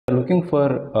looking for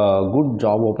good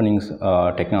job openings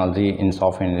technology in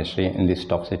software industry in this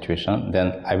tough situation,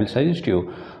 then I will suggest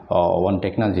you one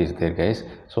technology is there, guys.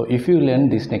 So if you learn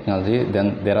this technology,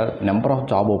 then there are number of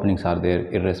job openings are there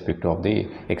irrespective of the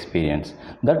experience.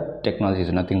 That technology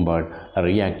is nothing but a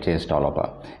React.js developer.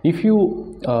 If you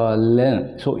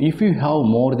learn, so if you have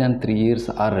more than 3 years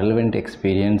or relevant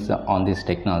experience on this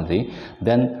technology,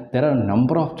 then there are a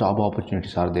number of job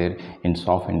opportunities are there in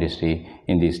software industry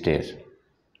in these days.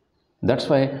 That's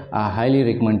why I highly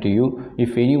recommend to you,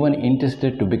 if anyone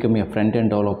interested to become a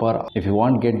front-end developer, if you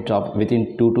want get job within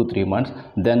 2 to 3 months,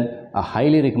 then a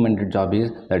highly recommended job is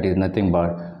nothing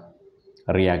but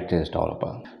React.js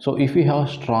developer. So if you have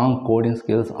strong coding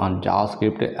skills on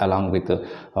JavaScript along with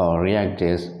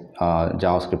React.js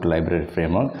JavaScript library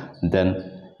framework, then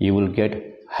you will get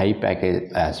high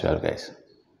package as well, guys.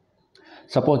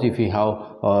 Suppose if you have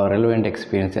relevant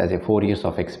experience as a 4 years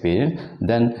of experience,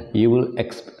 then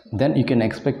you can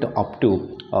expect up to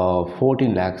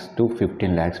 14 lakhs to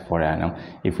 15 lakhs per annum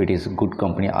if it is good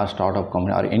company or startup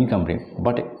company or any company.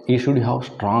 But you should have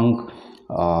strong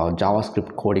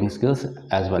JavaScript coding skills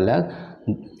as well as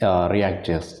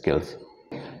React.js skills.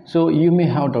 So you may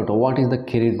have doubt what is the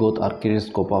career growth or career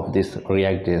scope of this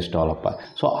React.js developer.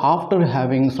 So after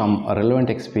having some relevant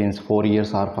experience, 4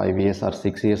 years or 5 years or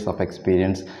 6 years of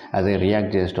experience as a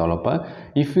React.js developer,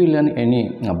 if you learn any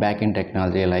backend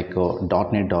technology like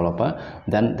 .NET developer,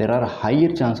 then there are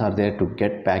higher chance are there to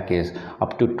get package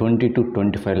up to 20 to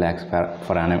 25 lakhs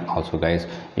per annum also, guys,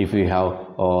 if you have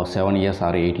 7 years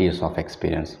or 8 years of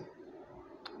experience.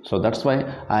 So that's why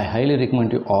I highly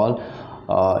recommend you all,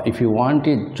 if you want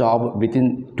a job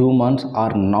within 2 months or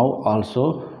now also,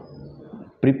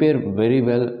 prepare very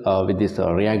well with this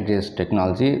React.js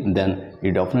technology, then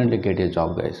you definitely get a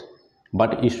job, guys.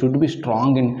 But you should be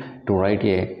strong in to write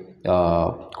a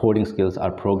coding skills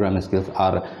or programming skills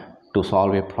or to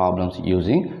solve a problems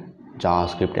using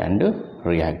JavaScript and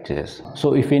React.js.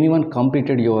 So if anyone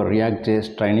completed your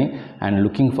React.js training and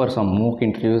looking for some mock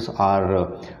interviews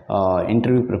or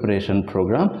interview preparation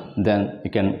program, then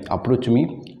you can approach me.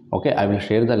 Okay, I will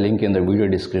share the link in the video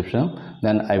description.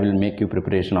 Then I will make you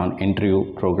preparation on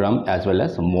interview program as well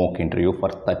as mock interview for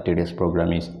 30 days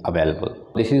program is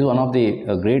available. This is one of the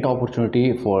great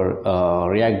opportunity for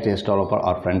React.js developer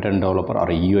or front-end developer or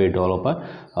a UI developer.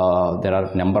 There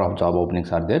are number of job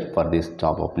openings are there for these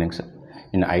job openings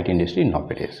in IT industry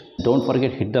nowadays. Don't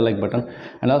forget hit the like button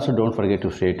and also don't forget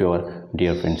to share to your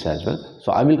dear friends as well.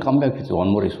 So I will come back with one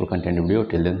more useful content video.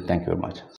 Till then, thank you very much.